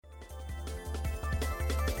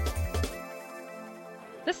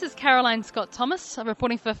This is Caroline Scott Thomas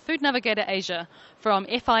reporting for Food Navigator Asia from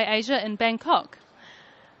FI Asia in Bangkok.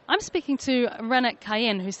 I'm speaking to Ranak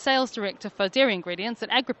Kayen, who's Sales Director for Dairy Ingredients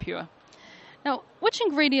at Agripure. Now, which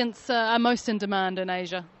ingredients are most in demand in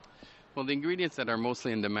Asia? Well, the ingredients that are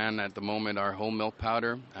mostly in demand at the moment are whole milk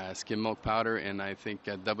powder, skim milk powder, and I think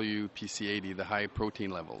WPC80, the high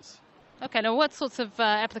protein levels. Okay, now what sorts of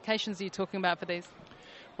applications are you talking about for these?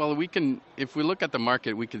 Well, if we look at the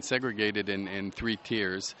market, we can segregate it in three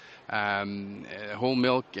tiers. Whole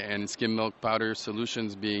milk and skim milk powder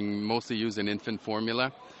solutions being mostly used in infant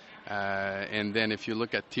formula. And then if you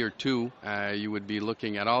look at tier 2, you would be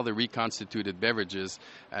looking at all the reconstituted beverages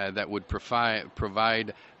that would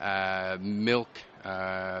provide milk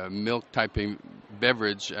type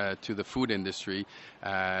beverage to the food industry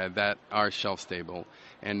that are shelf stable.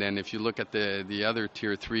 And then if you look at the other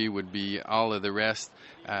tier 3 would be all of the rest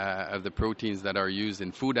of the proteins that are used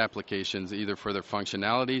in food applications, either for their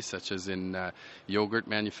functionality, such as in yogurt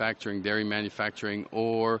manufacturing, dairy manufacturing,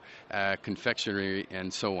 or confectionery,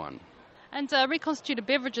 and so on. And reconstituted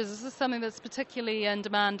beverages, is this something that's particularly in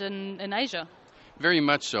demand in Asia? Very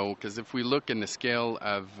much so, because if we look in the scale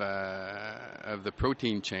of the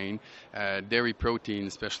protein chain, dairy protein,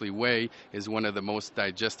 especially whey, is one of the most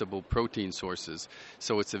digestible protein sources.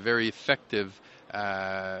 So it's a very effective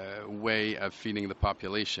way of feeding the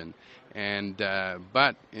population. And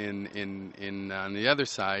but on the other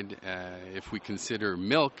side, if we consider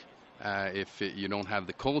milk, you don't have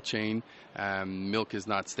the cold chain, milk is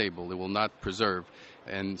not stable. It will not preserve.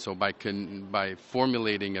 And so by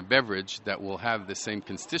formulating a beverage that will have the same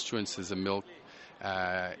constituents as a milk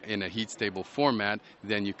in a heat-stable format,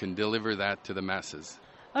 then you can deliver that to the masses.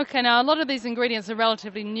 Okay, now a lot of these ingredients are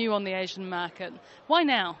relatively new on the Asian market. Why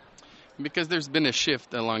now? Because there's been a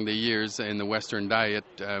shift along the years in the Western diet,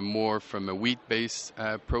 more from a wheat-based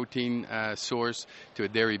protein source to a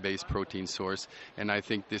dairy-based protein source. And I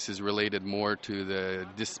think this is related more to the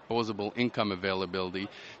disposable income availability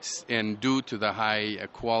and due to the high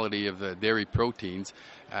quality of the dairy proteins.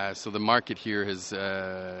 So the market here has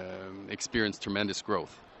experienced tremendous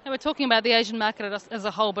growth. Now we're talking about the Asian market as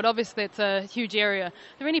a whole, but obviously it's a huge area.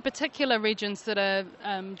 Are there any particular regions that are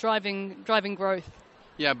driving growth?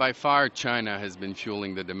 Yeah, by far China has been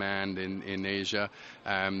fueling the demand in Asia.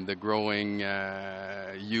 The growing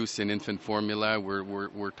use in infant formula,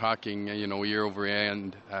 we're talking, year over year,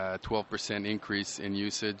 12% increase in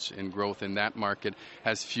usage and growth in that market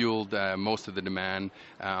has fueled most of the demand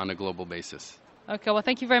on a global basis. Okay, well,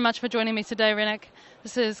 thank you very much for joining me today, Ranak.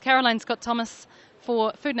 This is Caroline Scott Thomas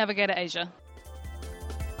for Food Navigator Asia.